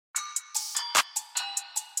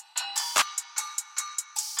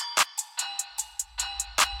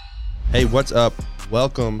Hey, what's up?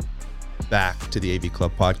 Welcome back to the AV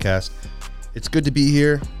Club podcast. It's good to be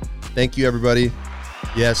here. Thank you, everybody.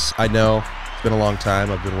 Yes, I know it's been a long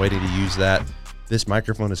time. I've been waiting to use that. This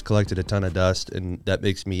microphone has collected a ton of dust, and that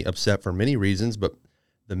makes me upset for many reasons. But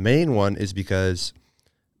the main one is because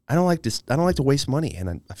I don't like this. I don't like to waste money,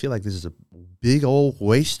 and I feel like this is a big old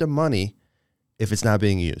waste of money if it's not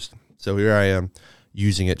being used. So here I am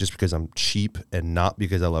using it just because I'm cheap and not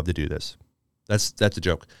because I love to do this. That's a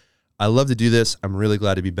joke. I love to do this. I'm really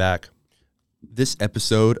glad to be back. This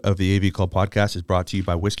episode of the AV Club podcast is brought to you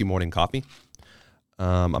by Whiskey Morning Coffee.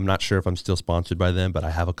 I'm not sure if I'm still sponsored by them, but I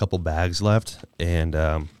have a couple bags left, and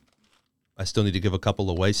I still need to give a couple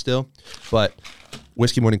away still. But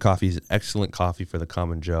Whiskey Morning Coffee is excellent coffee for the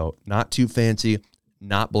common Joe. Not too fancy,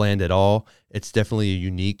 not bland at all. It's definitely a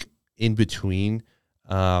unique in-between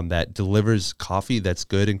that delivers coffee that's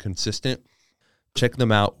good and consistent. Check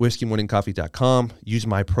them out, whiskeymorningcoffee.com. Use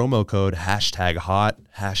my promo code #hot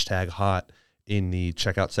in the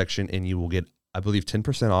checkout section, and you will get, I believe,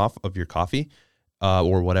 10% off of your coffee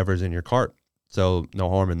or whatever's in your cart. So no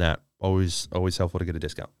harm in that. Always helpful to get a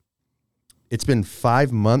discount. It's been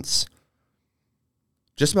 5 months,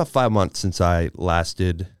 just about 5 months since I last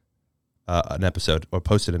did an episode or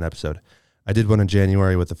posted an episode. I did one in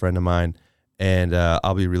January with a friend of mine, and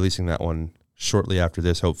I'll be releasing that one shortly after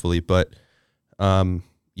this, hopefully. But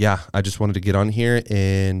I just wanted to get on here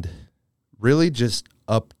and really just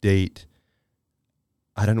update.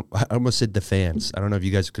 I almost said the fans. I don't know if you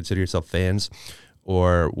guys consider yourself fans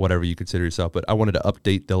or whatever you consider yourself, but I wanted to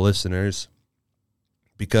update the listeners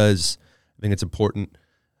because I think it's important.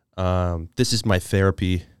 This is my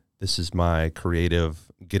therapy. This is my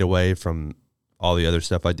creative getaway from all the other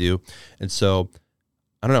stuff I do. And so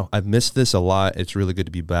I don't know. I've missed this a lot. It's really good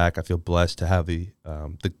to be back. I feel blessed to have the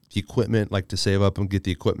equipment, like to save up and get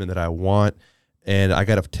the equipment that I want. And I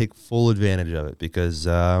got to take full advantage of it because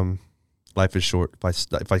life is short.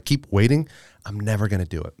 If I keep waiting, I'm never going to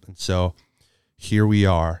do it. And so here we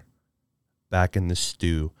are back in the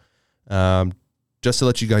stew. Just to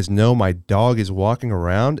let you guys know, my dog is walking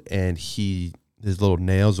around and his little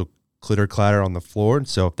nails will clitter clatter on the floor. And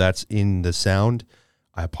so if that's in the sound,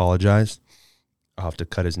 I apologize. I'll have to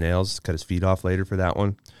cut his feet off later for that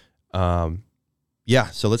one.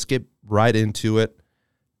 So let's get right into it.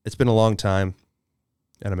 It's been a long time,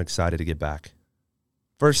 and I'm excited to get back.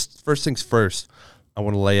 First things first, I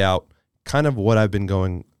want to lay out kind of what I've been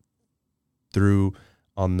going through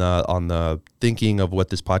on the thinking of what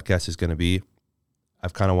this podcast is going to be.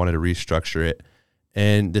 I've kind of wanted to restructure it,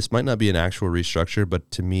 and this might not be an actual restructure,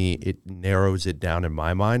 but to me, it narrows it down in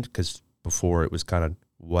my mind because before it was kind of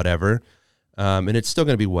whatever. And it's still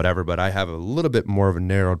going to be whatever, but I have a little bit more of a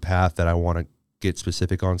narrowed path that I want to get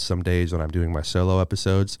specific on some days when I'm doing my solo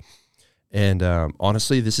episodes. And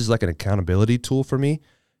honestly, this is like an accountability tool for me.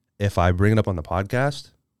 If I bring it up on the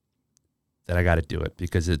podcast, then I got to do it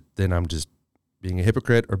because then I'm just being a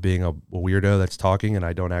hypocrite or being a weirdo that's talking and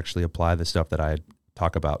I don't actually apply the stuff that I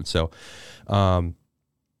talk about. So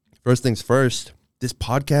first things first, this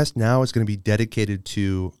podcast now is going to be dedicated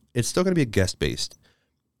to, it's still going to be guest-based.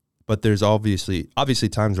 But there's obviously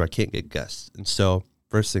times where I can't get guests. And so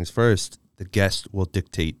first things first, the guest will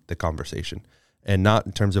dictate the conversation. And not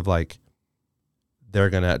in terms of like they're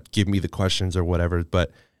going to give me the questions or whatever,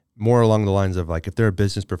 but more along the lines of like if they're a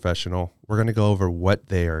business professional, we're going to go over what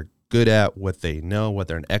they are good at, what they know, what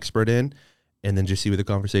they're an expert in, and then just see where the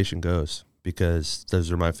conversation goes. Because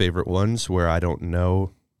those are my favorite ones where I don't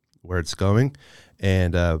know where it's going.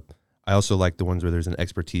 And I also like the ones where there's an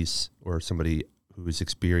expertise or somebody who is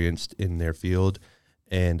experienced in their field,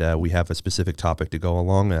 and we have a specific topic to go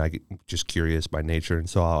along, and I'm just curious by nature, and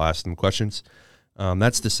so I'll ask them questions.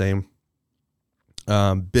 That's the same.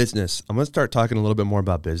 Business. I'm going to start talking a little bit more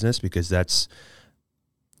about business because that's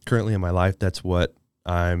currently in my life. That's what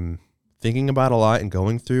I'm thinking about a lot and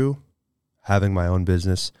going through, having my own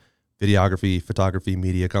business, videography, photography,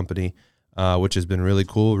 media company, which has been really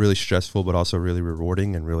cool, really stressful, but also really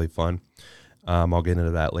rewarding and really fun. I'll get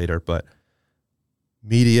into that later, but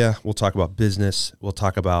media, we'll talk about business, we'll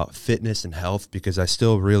talk about fitness and health because I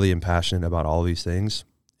still really am passionate about all these things,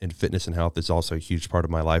 and fitness and health is also a huge part of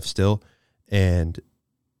my life still, and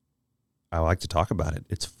I like to talk about it.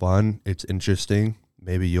 It's fun, it's interesting.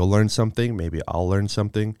 Maybe you'll learn something, maybe I'll learn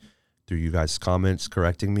something through you guys' comments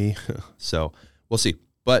correcting me. So we'll see.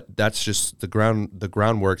 But that's just the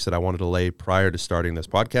groundworks that I wanted to lay prior to starting this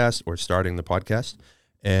podcast or starting the podcast.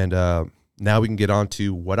 And now we can get on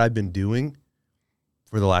to what I've been doing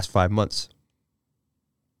for the last 5 months.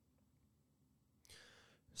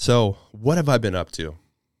 So what have I been up to?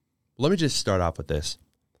 Let me just start off with this.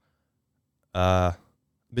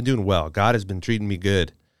 been doing well. God has been treating me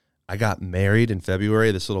good. I got married in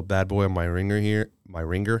February. This little bad boy on my ringer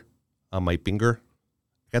on my finger.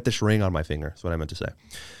 I got this ring on my finger. That's what I meant to say.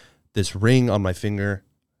 This ring on my finger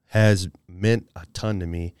has meant a ton to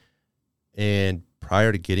me. And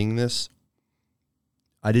prior to getting this,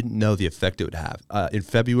 I didn't know the effect it would have. In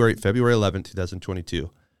February 11th,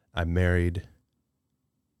 2022, I married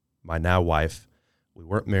my now wife. We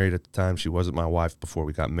weren't married at the time. She wasn't my wife before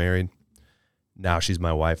we got married. Now she's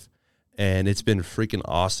my wife. And it's been freaking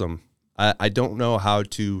awesome. I don't know how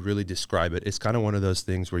to really describe it. It's kind of one of those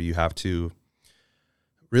things where you have to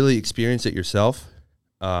really experience it yourself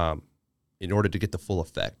in order to get the full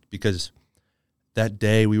effect. Because that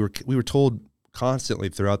day we were told constantly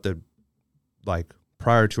throughout the, like,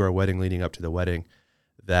 prior to our wedding, leading up to the wedding,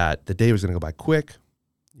 that the day was going to go by quick.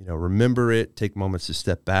 You know, remember it, take moments to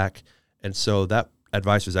step back. And so that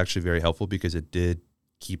advice was actually very helpful because it did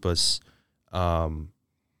keep us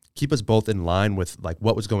both in line with like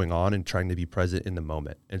what was going on and trying to be present in the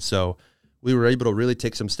moment. And so we were able to really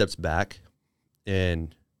take some steps back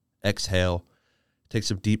and exhale, take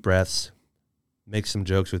some deep breaths, make some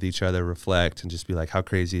jokes with each other, reflect, and just be like, how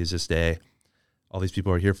crazy is this day? All these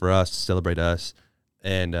people are here for us to celebrate us.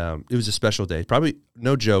 And it was a special day. Probably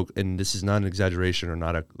no joke, and this is not an exaggeration or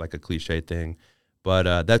not a cliche thing,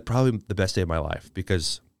 but that's probably the best day of my life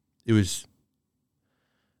because it was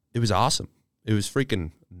awesome. It was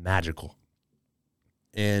freaking magical.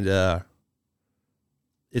 And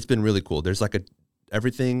it's been really cool. There's like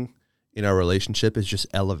everything in our relationship is just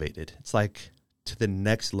elevated. It's like to the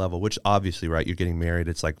next level, which obviously, right, you're getting married.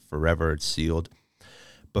 It's like forever, it's sealed.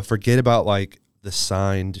 But forget about like the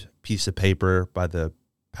signed piece of paper by the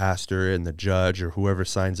pastor and the judge or whoever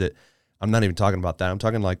signs it. I'm not even talking about that. I'm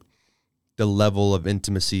talking like the level of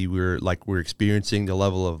intimacy we're experiencing, the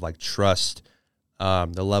level of like trust,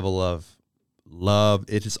 the level of love.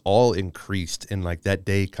 It is all increased. And like that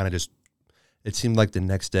day kind of just, it seemed like the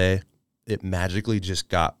next day it magically just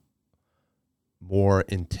got more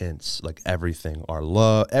intense. Like everything, our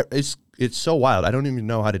love, it's so wild. I don't even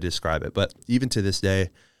know how to describe it, but even to this day,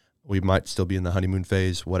 we might still be in the honeymoon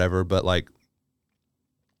phase, whatever, but like,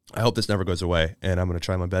 I hope this never goes away, and I'm going to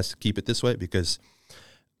try my best to keep it this way because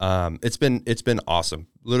it's been awesome.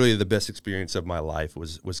 Literally the best experience of my life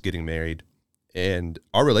was getting married, and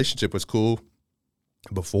our relationship was cool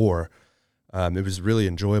before. It was really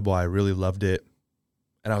enjoyable. I really loved it.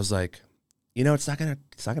 And I was like, you know, it's not going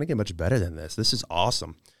to get much better than this. This is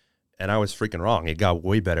awesome. And I was freaking wrong. It got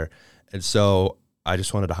way better. And so I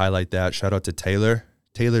just wanted to highlight that. Shout out to Taylor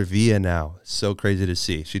Villa now. So crazy to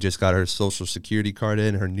see. She just got her social security card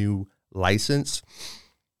in, her new license.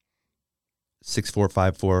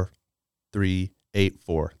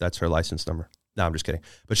 6454384. That's her license number. No, I'm just kidding.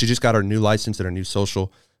 But she just got her new license and her new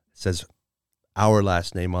social. It says our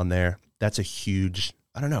last name on there. That's a huge,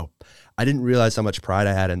 I don't know. I didn't realize how much pride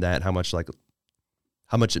I had in that, how much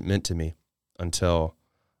it meant to me until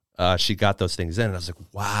she got those things in. And I was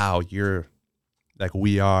like, wow, you're like,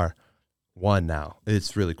 we are one now.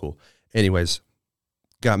 It's really cool. Anyways,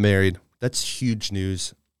 got married. That's huge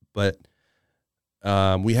news. But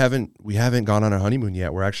we haven't gone on a honeymoon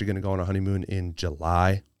yet. We're actually going to go on a honeymoon in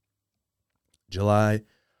July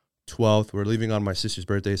 12th. We're leaving on my sister's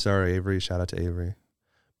birthday. Sorry, Avery. Shout out to Avery.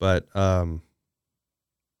 But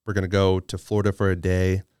we're going to go to Florida for a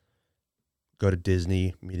day, go to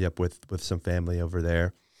Disney, meet up with some family over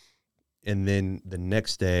there. And then the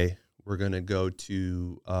next day, we're going to go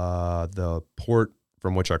to the port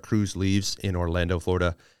from which our cruise leaves in Orlando,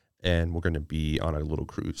 Florida, and we're going to be on a little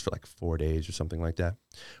cruise for like 4 days or something like that,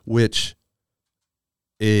 which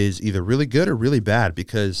is either really good or really bad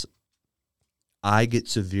because I get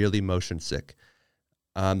severely motion sick.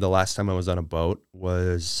 The last time I was on a boat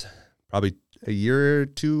was probably a year or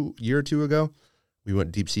two ago. We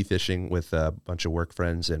went deep sea fishing with a bunch of work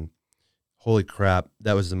friends, and holy crap,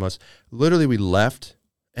 that was the most, literally we left,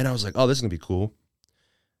 and I was like, oh, this is going to be cool.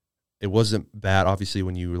 It wasn't bad. Obviously,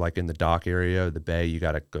 when you were like in the dock area, the bay, you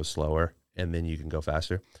got to go slower, and then you can go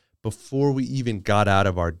faster. Before we even got out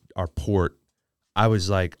of our port, I was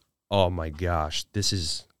like, oh my gosh, this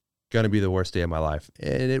is going to be the worst day of my life.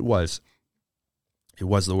 And it was. It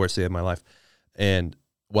was the worst day of my life. And,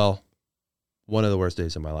 well, one of the worst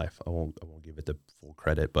days of my life. I won't give it the full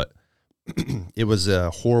credit, but it was a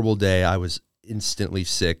horrible day. I was instantly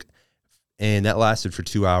sick. And that lasted for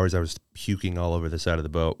 2 hours. I was puking all over the side of the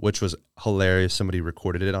boat, which was hilarious. Somebody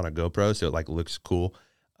recorded it on a GoPro, so it like looks cool.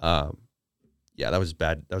 Yeah, that was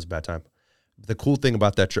bad. That was a bad time. The cool thing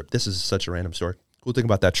about that trip, this is such a random story. Cool thing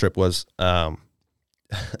about that trip was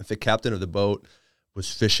the captain of the boat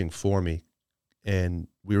was fishing for me, and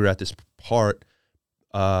we were at this part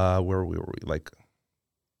Where were we? Like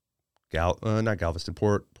not Galveston,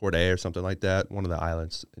 Port A or something like that. One of the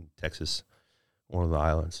islands in Texas. One of the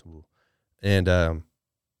islands. And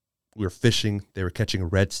we were fishing. They were catching a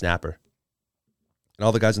red snapper. And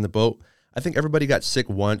all the guys in the boat, I think everybody got sick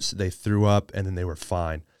once. They threw up, and then they were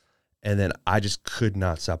fine. And then I just could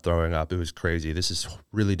not stop throwing up. It was crazy. This is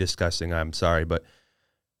really disgusting. I'm sorry. But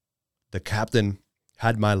the captain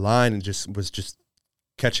had my line and was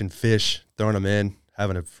catching fish, throwing them in,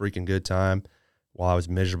 having a freaking good time while I was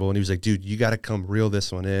miserable. And he was like, dude, you got to come reel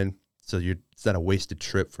this one in. So it's not a wasted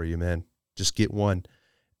trip for you, man. Just get one.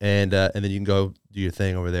 And then you can go do your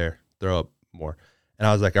thing over there, throw up more. And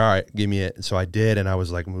I was like, all right, give me it. And so I did. And I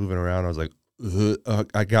was like moving around. I was like,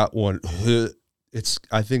 I got one.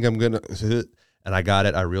 I think I'm going to, and I got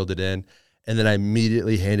it. I reeled it in. And then I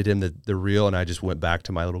immediately handed him the reel, and I just went back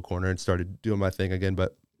to my little corner and started doing my thing again.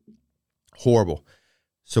 But horrible.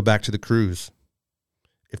 So back to the cruise.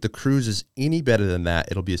 If the cruise is any better than that,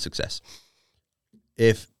 it'll be a success.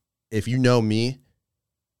 If you know me,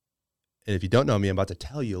 and if you don't know me, I'm about to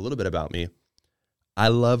tell you a little bit about me. I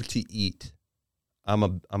love to eat. I'm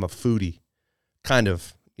a foodie, kind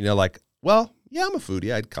of. I'm a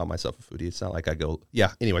foodie. I'd call myself a foodie. It's not like I go,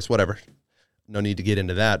 anyways, whatever. No need to get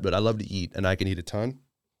into that, but I love to eat, and I can eat a ton.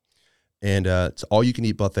 And it's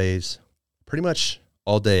all-you-can-eat buffets pretty much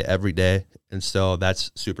all day, every day. And so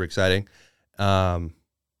that's super exciting.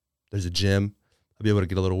 There's a gym. I'll be able to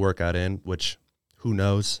get a little workout in, which who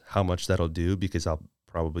knows how much that'll do because I'll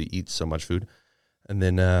probably eat so much food. And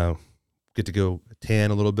then get to go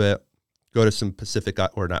tan a little bit, go to some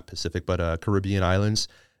Caribbean islands,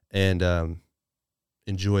 and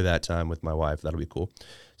enjoy that time with my wife. That'll be cool.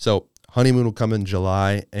 So honeymoon will come in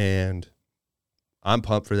July, and I'm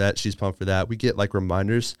pumped for that. She's pumped for that. We get like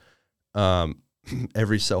reminders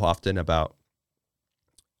every so often about,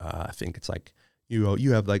 I think it's like,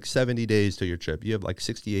 you have like 70 days to your trip. You have like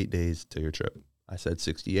 68 days to your trip. I said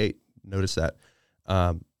 68. Notice that.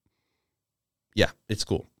 It's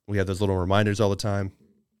cool. We have those little reminders all the time.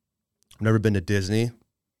 I've never been to Disney.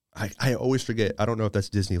 I always forget. I don't know if that's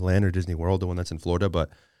Disneyland or Disney World, the one that's in Florida, but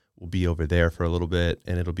we'll be over there for a little bit,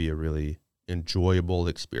 and it'll be a really enjoyable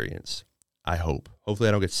experience. I hope. Hopefully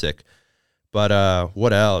I don't get sick. But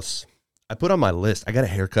what else? I put on my list. I got a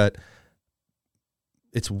haircut.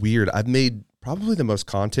 It's weird. I've made probably the most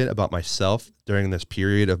content about myself during this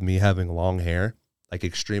period of me having long hair, like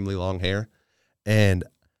extremely long hair. And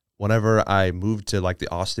whenever I moved to like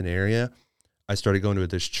the Austin area, I started going to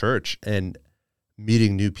this church and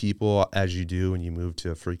meeting new people as you do when you move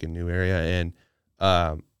to a freaking new area. And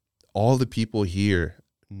all the people here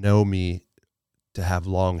know me to have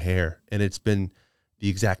long hair. And it's been the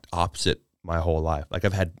exact opposite my whole life. Like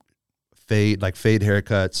I've had fade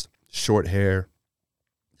haircuts, short hair,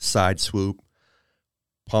 side swoop,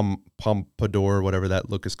 pompadour, whatever that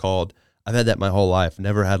look is called. I've had that my whole life.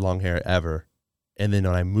 Never had long hair ever. And then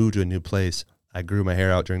when I moved to a new place, I grew my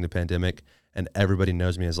hair out during the pandemic, and everybody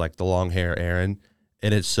knows me as like the long hair Aaron.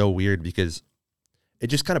 And it's so weird because it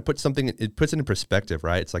just kind of puts it in perspective,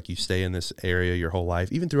 right? It's like you stay in this area your whole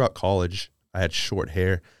life. Even throughout college, I had short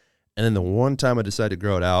hair. And then the one time I decided to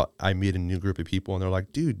grow it out, I meet a new group of people, and they're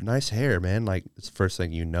like, dude, nice hair, man. Like, it's the first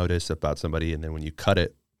thing you notice about somebody. And then when you cut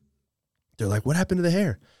it, they're like, what happened to the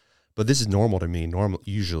hair? But this is normal to me.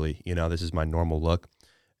 Usually, this is my normal look.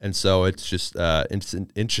 And so it's just it's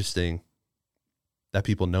interesting that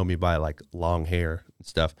people know me by like long hair and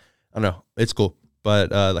stuff. I don't know. It's cool. But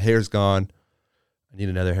the hair's gone. I need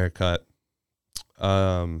another haircut.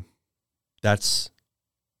 That's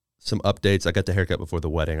some updates. I got the haircut before the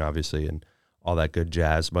wedding, obviously, and all that good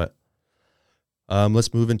jazz. But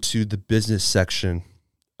let's move into the business section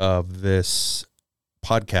of this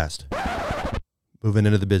podcast. Moving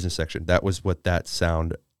into the business section. That was what that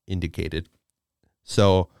sound indicated.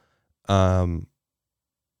 So having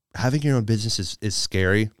your own business is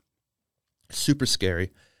scary, super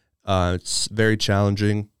scary. It's very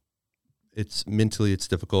challenging. It's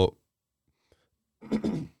difficult.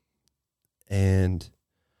 And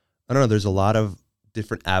I don't know, there's a lot of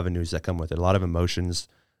different avenues that come with it, a lot of emotions,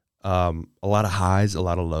 a lot of highs, a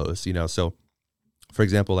lot of lows, So for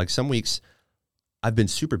example, like some weeks I've been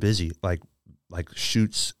super busy, like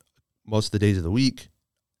shoots most of the days of the week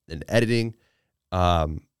and editing.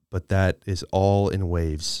 But that is all in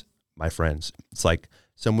waves, my friends. It's like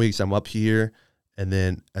some weeks I'm up here, and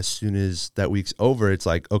then as soon as that week's over, it's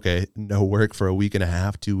like, okay, no work for a week and a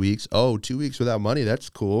half, 2 weeks. Oh, 2 weeks without money. That's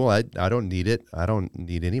cool. I don't need it. I don't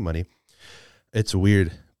need any money. It's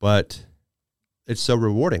weird, but it's so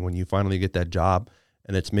rewarding when you finally get that job,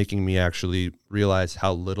 and it's making me actually realize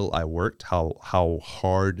how little I worked, how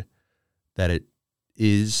hard that it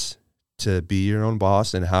is to be your own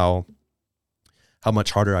boss, and how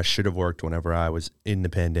much harder I should have worked whenever I was in the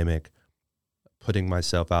pandemic, putting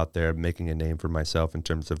myself out there, making a name for myself in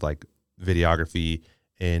terms of like videography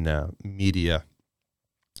and media.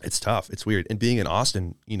 It's tough. It's weird. And being in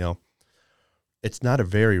Austin, you know, it's not a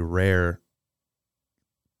very rare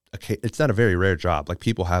job. Like,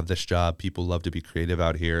 people have this job. People love to be creative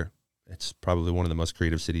out here. It's probably one of the most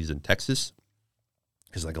creative cities in Texas.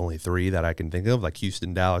 There's like only 3 that I can think of, like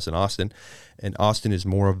Houston, Dallas, and Austin. And Austin is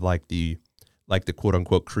more of like the quote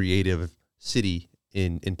unquote creative city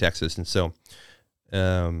in Texas. And so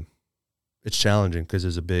it's challenging because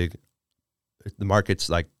the market's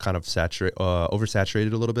like kind of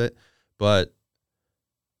oversaturated a little bit. But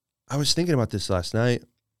I was thinking about this last night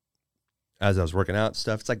as I was working out and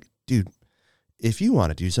stuff. It's like, dude, if you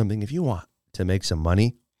want to do something, if you want to make some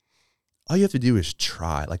money, all you have to do is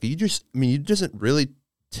it doesn't really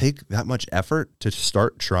take that much effort to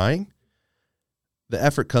start trying. The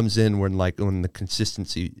effort comes in when the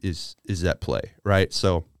consistency is at play, right?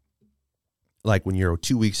 So like when you're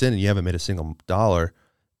 2 weeks in and you haven't made a single dollar,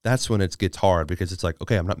 that's when it gets hard, because it's like,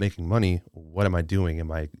 okay, I'm not making money. What am I doing? Am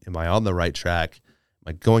I on the right track?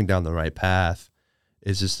 Am I going down the right path?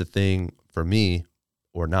 Is this the thing for me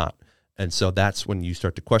or not? And so that's when you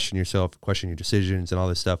start to question yourself, question your decisions and all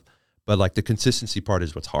this stuff. But like the consistency part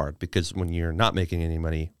is what's hard, because when you're not making any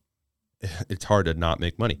money, it's hard to not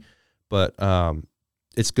make money. But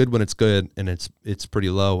it's good when it's good, and it's pretty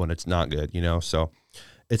low when it's not good, you know? So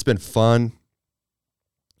it's been fun.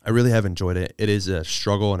 I really have enjoyed it. It is a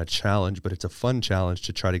struggle and a challenge, but it's a fun challenge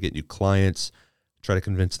to try to get new clients, try to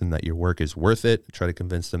convince them that your work is worth it, try to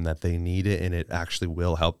convince them that they need it and it actually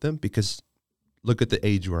will help them. Because look at the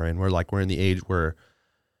age we're in. We're in the age where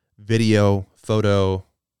video, photo,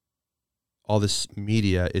 all this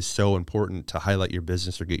media is so important to highlight your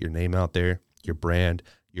business or get your name out there, your brand,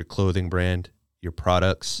 your clothing brand, your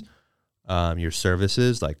products, your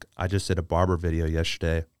services. Like, I just did a barber video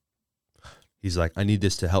yesterday. He's like, I need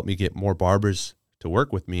this to help me get more barbers to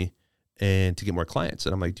work with me and to get more clients.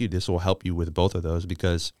 And I'm like, dude, this will help you with both of those,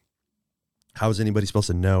 because how is anybody supposed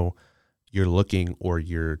to know you're looking or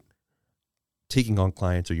you're taking on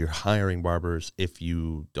clients or you're hiring barbers if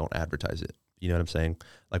you don't advertise it? You know what I'm saying?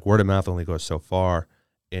 Like, word of mouth only goes so far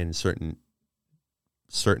in certain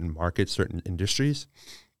markets, certain industries.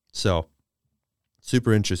 So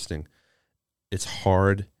super interesting. It's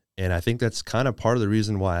hard. And I think that's kind of part of the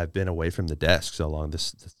reason why I've been away from the desk so long, the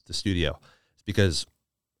studio. It's because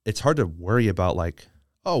it's hard to worry about like,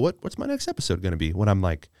 oh, what's my next episode going to be? When I'm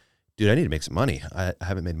like, dude, I need to make some money. I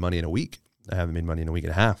haven't made money in a week. I haven't made money in a week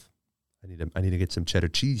and a half. I need to get some cheddar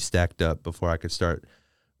cheese stacked up before I could start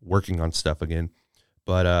working on stuff again.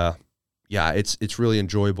 But yeah, it's really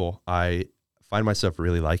enjoyable. I find myself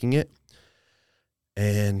really liking it,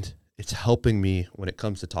 and it's helping me when it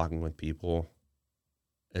comes to talking with people.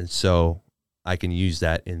 And so I can use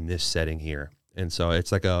that in this setting here. And so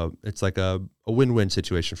it's like a win-win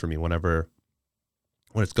situation for me when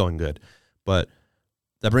it's going good. But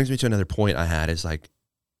that brings me to another point I had, is like,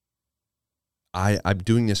 I'm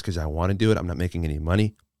doing this because I want to do it. I'm not making any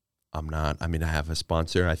money. I'm not. I mean, I have a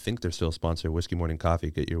sponsor. I think they're still a sponsor, Whiskey Morning Coffee.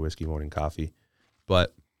 Get your Whiskey Morning Coffee.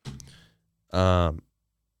 But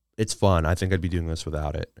it's fun. I think I'd be doing this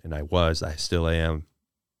without it. And I still am,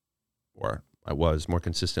 or I was more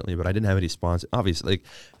consistently, but I didn't have any sponsors. Obviously, like,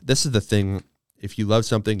 this is the thing. If you love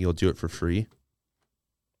something, you'll do it for free.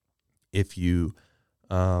 If you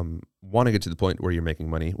want to get to the point where you're making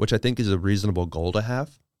money, which I think is a reasonable goal to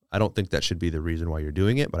have. I don't think that should be the reason why you're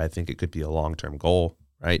doing it, but I think it could be a long-term goal,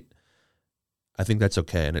 right? I think that's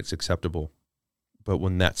okay and it's acceptable. But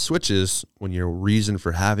when that switches, when your reason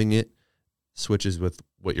for having it switches with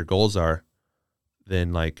what your goals are,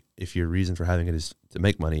 then like, if your reason for having it is to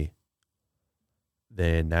make money,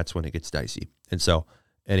 then that's when it gets dicey. And so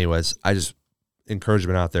anyways, I just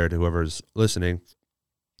encouragement out there to whoever's listening.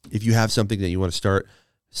 If you have something that you want to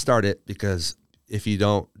start it, because if you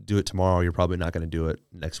don't do it tomorrow, you're probably not going to do it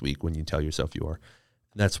next week when you tell yourself you are.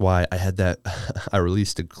 And that's why I had that. I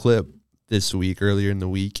released a clip this week, earlier in the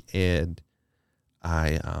week, and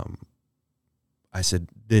I said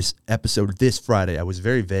this episode this Friday. I was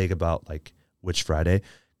very vague about like which Friday,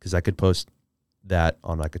 because I could post that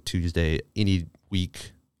on like a Tuesday any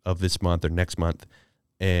week of this month or next month,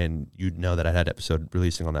 and you'd know that I had an episode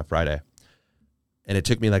releasing on that Friday. And it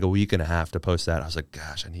took me like a week and a half to post that. I was like,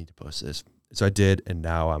 gosh, I need to post this. So I did, and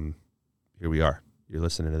now here we are. You're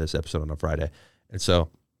listening to this episode on a Friday. And so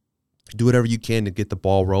do whatever you can to get the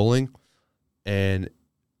ball rolling, and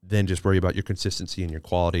then just worry about your consistency and your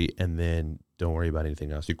quality, and then don't worry about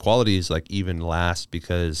anything else. Your quality is like even last,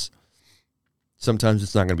 because sometimes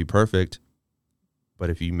it's not going to be perfect, but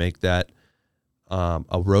if you make that a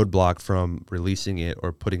roadblock from releasing it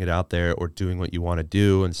or putting it out there or doing what you want to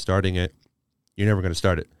do and starting it, you're never going to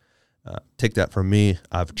start it. Take that from me.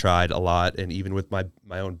 I've tried a lot, and even with my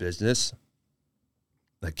own business,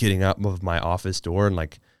 like getting out of my office door and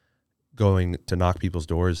like going to knock people's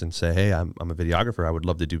doors and say, hey, I'm a videographer. I would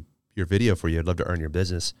love to do your video for you. I'd love to earn your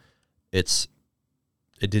business. It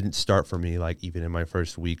didn't start for me like even in my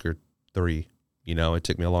first week or 3. You know, it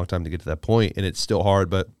took me a long time to get to that point, and it's still hard,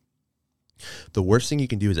 but the worst thing you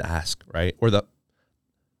can do is ask, right? Or the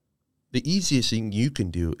easiest thing you can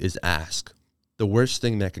do is ask. The worst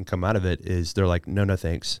thing that can come out of it is they're like, no,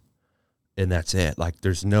 thanks. And that's it. Like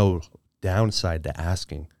there's no downside to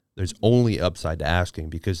asking. There's only upside to asking,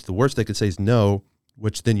 because the worst they could say is no,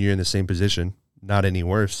 which then you're in the same position, not any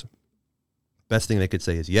worse. Best thing they could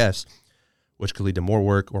say is yes, which could lead to more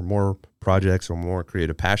work or more projects or more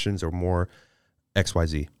creative passions or more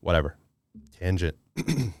XYZ, whatever. Tangent.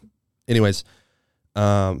 Anyways,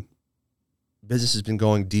 business has been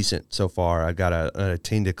going decent so far. I got an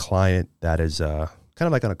attained a client that is kind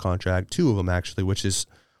of like on a contract, 2 of them actually, which is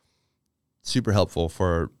super helpful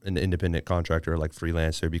for an independent contractor like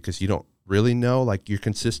freelancer, because you don't really know like your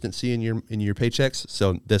consistency in your paychecks.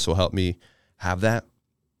 So this will help me have that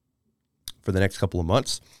for the next couple of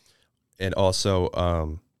months. And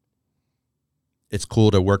also, it's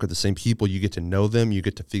cool to work with the same people. You get to know them. You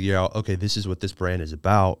get to figure out, okay, this is what this brand is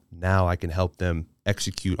about. Now I can help them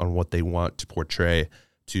execute on what they want to portray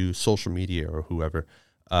to social media or whoever.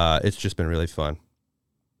 It's just been really fun.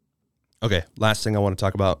 Okay, last thing I want to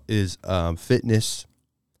talk about is fitness.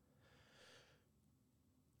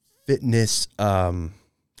 Fitness.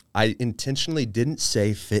 I intentionally didn't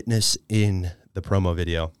say fitness in the promo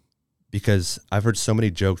video because I've heard so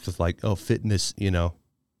many jokes with like, oh, fitness, you know,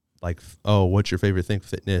 like, oh, what's your favorite thing?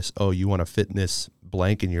 Fitness. Oh, you want a fitness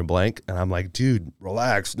blank in your blank? And I'm like, dude,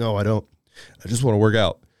 relax. No, I don't. I just want to work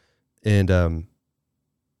out. And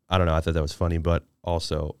I don't know. I thought that was funny, but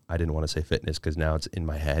also I didn't want to say fitness because now it's in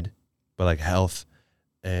my head. But like health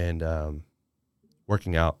and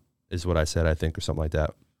working out is what I said, I think, or something like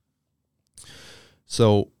that.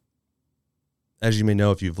 So as you may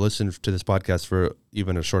know, if you've listened to this podcast for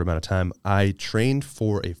even a short amount of time, I trained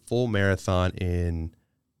for a full marathon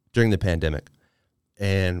during the pandemic.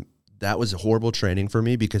 And that was horrible training for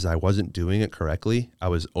me because I wasn't doing it correctly. I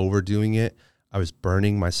was overdoing it. I was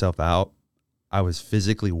burning myself out. I was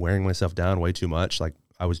physically wearing myself down way too much. Like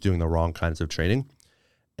I was doing the wrong kinds of training.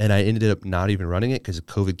 And I ended up not even running it because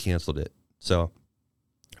COVID canceled it. So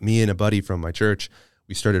me and a buddy from my church,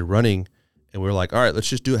 we started running and we were like, all right, let's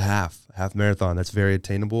just do a half marathon. That's very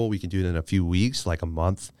attainable. We can do it in a few weeks, like a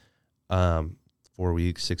month, 4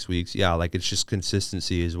 weeks, 6 weeks. Yeah, like it's just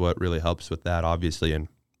consistency is what really helps with that, obviously. And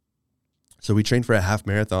so we trained for a half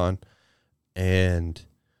marathon and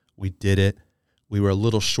we did it. We were a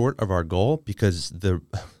little short of our goal because the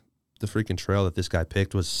freaking trail that this guy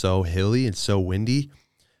picked was so hilly and so windy.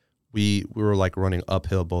 We were like running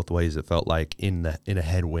uphill both ways. It felt like in a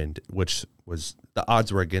headwind, which was the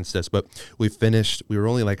odds were against us. But we finished. We were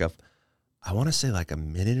only like I want to say like a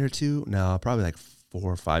minute or two. No, probably like 4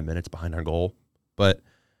 or 5 minutes behind our goal. But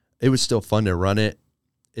it was still fun to run it.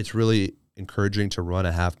 It's really encouraging to run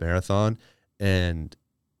a half marathon. And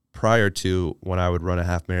prior to when I would run a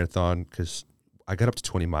half marathon, because I got up to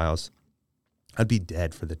 20 miles, I'd be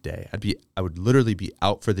dead for the day. I would literally be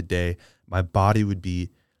out for the day. My body would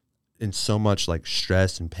be in so much like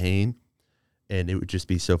stress and pain, and it would just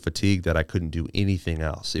be so fatigued that I couldn't do anything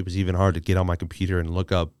else. It was even hard to get on my computer and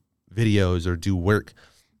look up videos or do work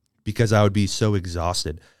because I would be so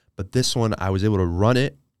exhausted. But this one, I was able to run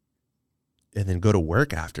it and then go to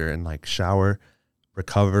work after and like shower,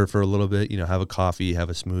 recover for a little bit, have a coffee, have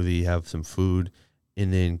a smoothie, have some food,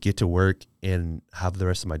 and then get to work and have the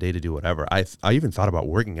rest of my day to do whatever. I even thought about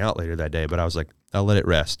working out later that day, but I was like, I'll let it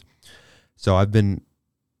rest. So I've been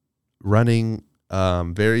running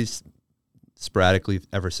very sporadically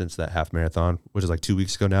ever since that half marathon, which is like 2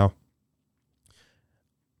 weeks ago now.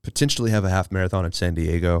 Potentially have a half marathon in San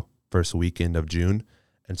Diego first weekend of June.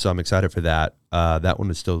 And so I'm excited for that. That one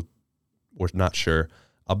is still, we're not sure.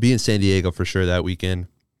 I'll be in San Diego for sure that weekend.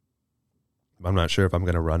 I'm not sure if I'm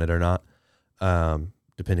going to run it or not,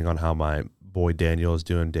 depending on how my boy Daniel is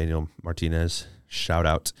doing, Daniel Martinez, shout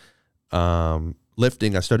out.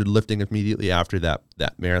 Lifting, I started lifting immediately after that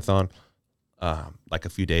marathon, like a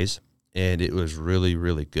few days, and it was really,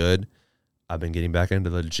 really good. I've been getting back into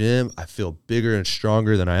the gym. I feel bigger and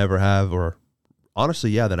stronger than I ever have, or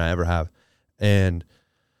honestly, than I ever have. And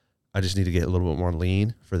I just need to get a little bit more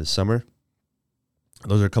lean for the summer.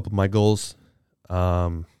 Those are a couple of my goals.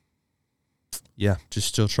 yeah, just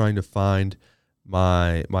still trying to find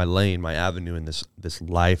my lane, my avenue in this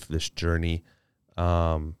life, this journey,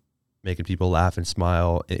 making people laugh and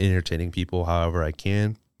smile, and entertaining people however I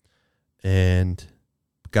can. And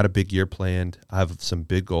got a big year planned. I have some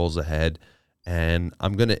big goals ahead, and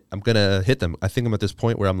I'm gonna hit them. I think I'm at this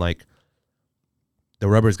point where I'm like, the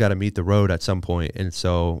rubber's got to meet the road at some point, and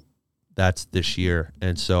so that's this year.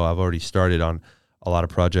 And so I've already started on a lot of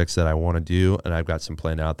projects that I want to do, and I've got some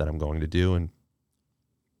planned out that I'm going to do, and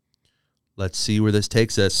let's see where this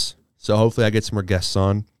takes us. So hopefully I get some more guests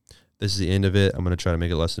on. This is the end of it. I'm going to try to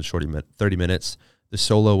make it less than 30 minutes. The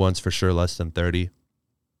solo one's for sure less than 30.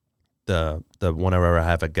 The whenever I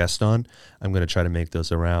have a guest on, I'm going to try to make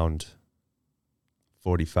those around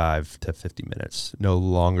 45 to 50 minutes. No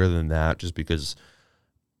longer than that, just because,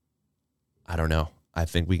 I don't know. I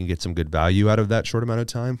think we can get some good value out of that short amount of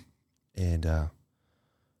time, and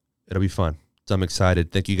it'll be fun. So I'm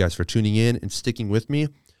excited. Thank you guys for tuning in and sticking with me.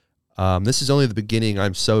 This is only the beginning.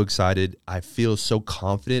 I'm so excited. I feel so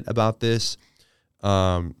confident about this.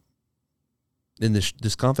 And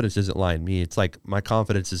this confidence doesn't lie in me. It's like my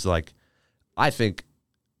confidence is like, I think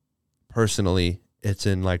personally it's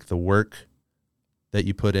in like the work that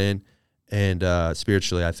you put in, and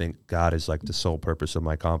spiritually I think God is like the sole purpose of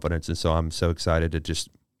my confidence. And so I'm so excited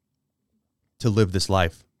to live this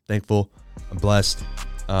life. Thankful. I'm blessed.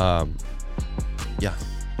 Yeah,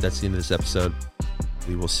 that's the end of this episode.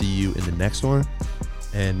 We will see you in the next one,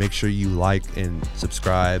 and make sure you like and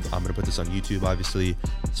subscribe. I'm going to put this on YouTube, obviously,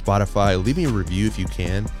 Spotify. Leave me a review if you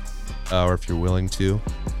can, or if you're willing to.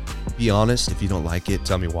 Be honest. If you don't like it,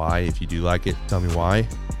 tell me why. If you do like it, tell me why.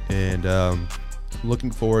 And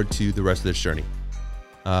looking forward to the rest of this journey.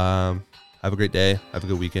 Have a great day. Have a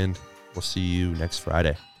good weekend. We'll see you next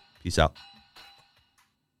Friday. Peace out.